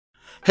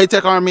Hey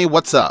Tech Army,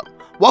 what's up?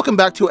 Welcome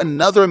back to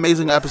another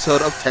amazing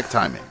episode of Tech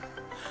Timing.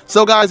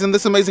 So guys, in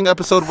this amazing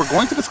episode, we're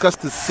going to discuss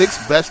the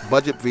 6 best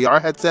budget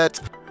VR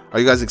headsets. Are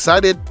you guys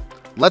excited?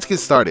 Let's get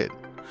started.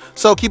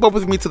 So keep up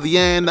with me to the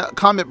end,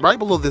 comment right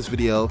below this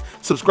video,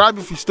 subscribe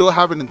if you still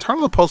have an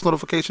internal post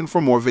notification for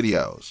more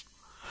videos.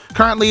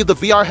 Currently, the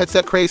VR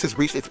headset craze has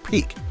reached its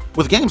peak,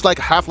 with games like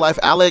Half-Life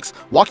Alyx,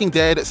 Walking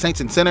Dead,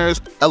 Saints and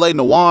Sinners, LA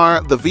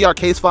Noire, the VR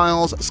Case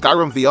Files,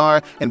 Skyrim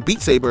VR, and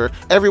Beat Saber.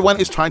 Everyone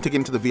is trying to get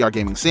into the VR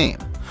gaming scene.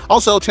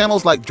 Also,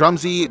 channels like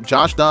Drumzy,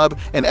 JoshDub,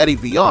 and Eddie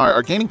VR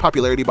are gaining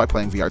popularity by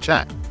playing VR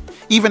chat.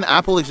 Even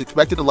Apple is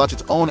expected to launch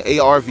its own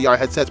AR VR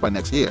headsets by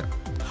next year.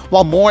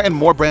 While more and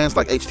more brands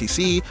like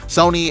HTC,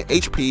 Sony,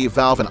 HP,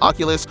 Valve, and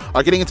Oculus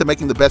are getting into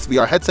making the best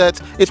VR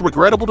headsets, it's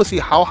regrettable to see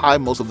how high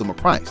most of them are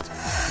priced.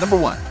 Number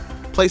 1.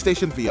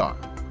 PlayStation VR.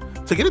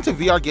 To get into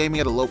VR gaming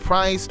at a low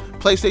price,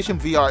 PlayStation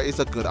VR is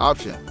a good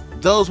option.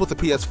 Those with a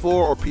PS4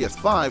 or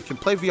PS5 can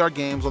play VR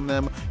games on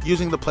them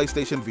using the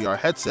PlayStation VR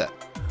headset.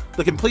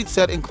 The complete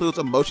set includes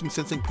a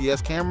motion-sensing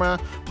PS camera,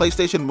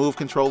 PlayStation Move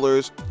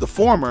controllers. The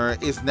former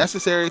is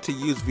necessary to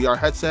use VR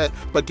headset,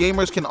 but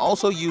gamers can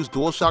also use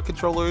DualShock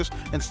controllers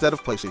instead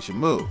of PlayStation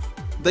Move.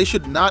 They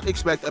should not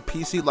expect a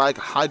PC-like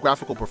high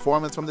graphical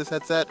performance from this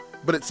headset,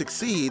 but it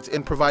succeeds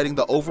in providing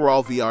the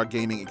overall VR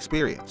gaming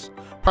experience.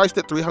 Priced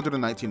at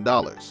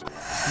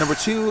 $319. Number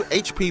 2.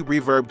 HP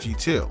Reverb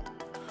G2.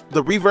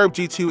 The Reverb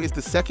G2 is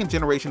the second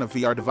generation of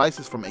VR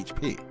devices from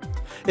HP.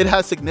 It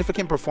has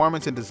significant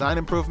performance and design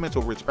improvements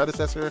over its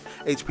predecessor,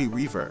 HP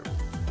Reverb.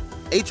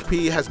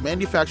 HP has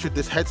manufactured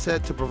this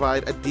headset to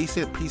provide a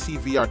decent PC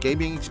VR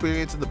gaming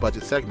experience in the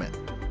budget segment.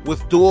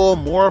 With dual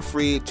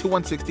Mora-free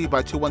 2160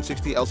 by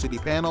 2160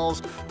 LCD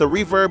panels, the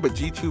Reverb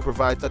G2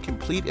 provides a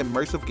complete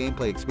immersive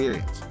gameplay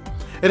experience.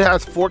 It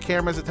has 4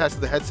 cameras attached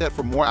to the headset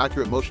for more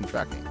accurate motion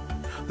tracking.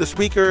 The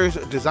speakers,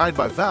 designed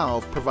by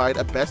Valve, provide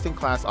a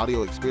best-in-class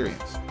audio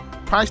experience.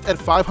 Priced at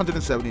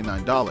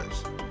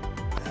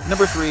 $579.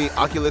 Number 3.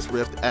 Oculus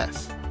Rift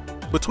S.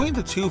 Between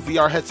the two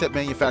VR headset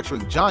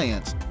manufacturing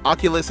giants,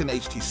 Oculus and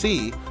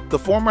HTC, the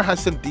former has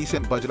some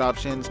decent budget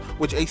options,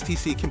 which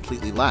HTC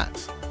completely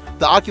lacks.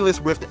 The Oculus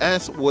Rift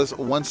S was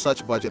one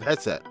such budget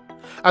headset.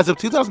 As of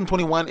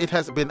 2021, it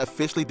has been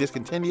officially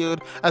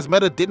discontinued as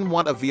Meta didn't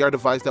want a VR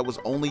device that was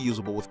only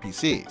usable with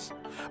PCs.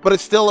 But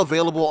it's still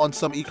available on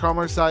some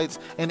e-commerce sites,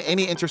 and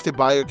any interested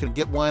buyer can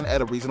get one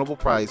at a reasonable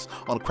price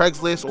on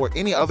Craigslist or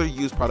any other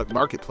used product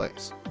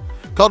marketplace.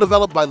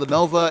 Co-developed by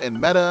Lenovo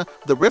and Meta,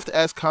 the Rift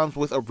S comes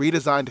with a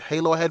redesigned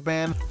Halo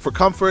headband for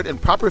comfort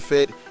and proper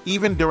fit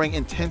even during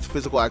intense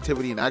physical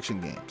activity in action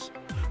games.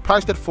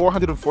 Priced at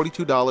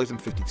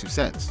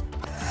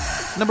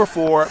 $442.52. Number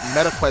 4.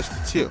 Meta Quest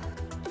 2.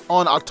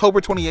 On October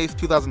 28,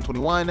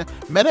 2021,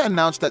 Meta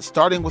announced that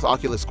starting with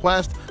Oculus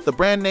Quest, the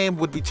brand name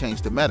would be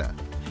changed to Meta.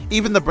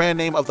 Even the brand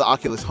name of the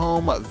Oculus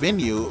Home,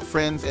 Venue,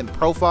 Friends, and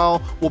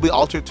Profile will be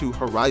altered to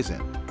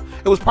Horizon.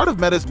 It was part of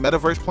Meta's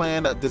Metaverse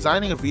plan,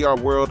 designing a VR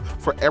world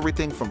for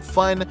everything from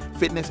fun,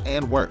 fitness,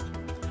 and work.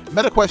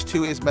 Meta Quest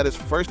 2 is Meta's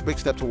first big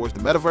step towards the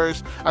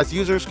Metaverse, as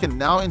users can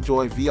now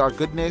enjoy VR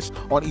goodness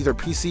on either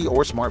PC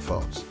or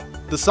smartphones.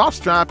 The soft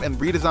strap and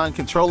redesigned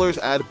controllers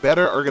add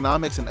better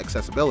ergonomics and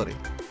accessibility.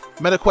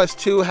 Meta Quest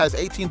 2 has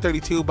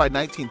 1832 by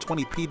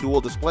 1920p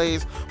dual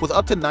displays with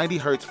up to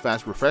 90Hz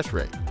fast refresh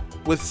rate.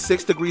 With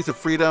 6 degrees of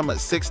freedom,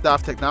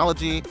 6DoF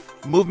technology,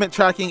 movement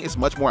tracking is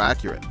much more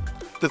accurate.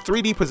 The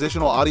 3D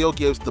positional audio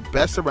gives the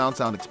best surround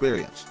sound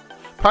experience.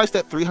 Priced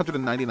at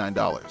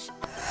 $399.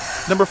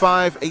 Number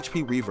 5.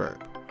 HP Reverb.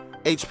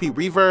 HP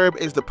Reverb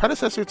is the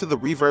predecessor to the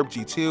Reverb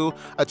G2,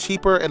 a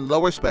cheaper and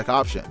lower spec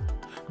option.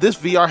 This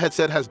VR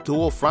headset has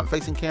dual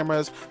front-facing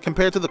cameras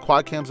compared to the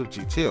quad cams of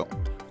G2.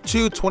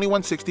 Two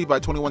 2160 by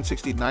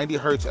 2160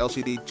 90Hz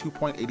LCD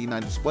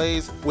 2.89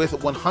 displays with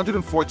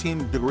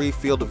 114-degree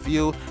field of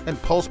view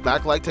and pulse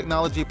backlight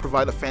technology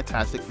provide a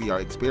fantastic VR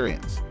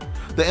experience.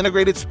 The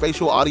integrated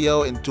spatial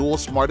audio and dual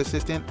smart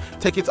assistant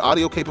take its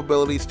audio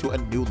capabilities to a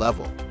new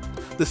level.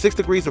 The 6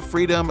 degrees of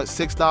freedom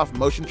 6DoF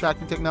motion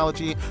tracking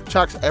technology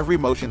tracks every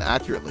motion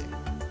accurately.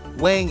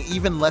 Weighing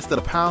even less than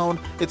a pound,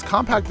 its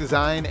compact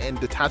design and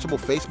detachable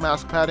face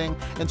mask padding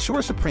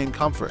ensure supreme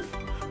comfort.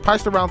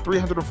 Priced around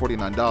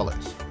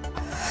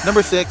 $349.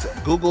 Number 6.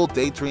 Google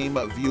Daydream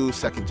View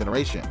 2nd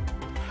Generation.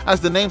 As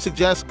the name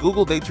suggests,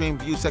 Google Daydream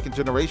View 2nd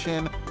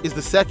Generation is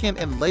the second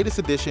and latest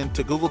addition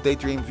to Google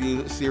Daydream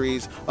View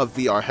series of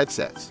VR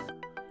headsets.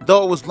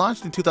 Though it was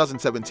launched in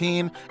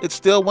 2017, it's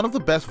still one of the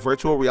best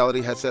virtual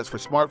reality headsets for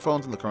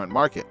smartphones in the current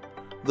market.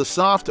 The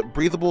soft,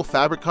 breathable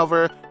fabric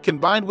cover,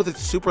 combined with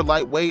its super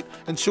lightweight,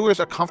 ensures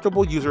a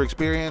comfortable user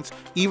experience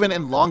even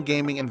in long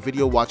gaming and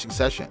video watching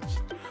sessions.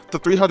 The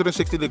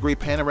 360-degree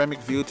panoramic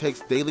view takes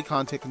daily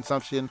content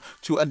consumption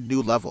to a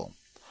new level.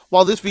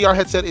 While this VR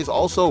headset is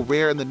also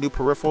rare in the new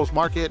peripherals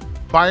market,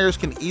 buyers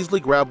can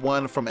easily grab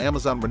one from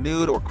Amazon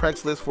Renewed or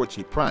Craigslist for a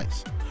cheap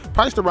price.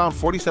 Priced around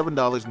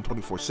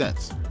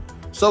 $47.24.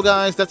 So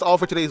guys, that's all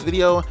for today's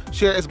video.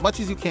 Share as much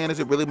as you can as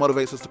it really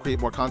motivates us to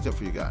create more content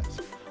for you guys.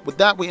 With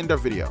that, we end our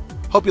video.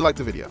 Hope you liked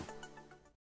the video.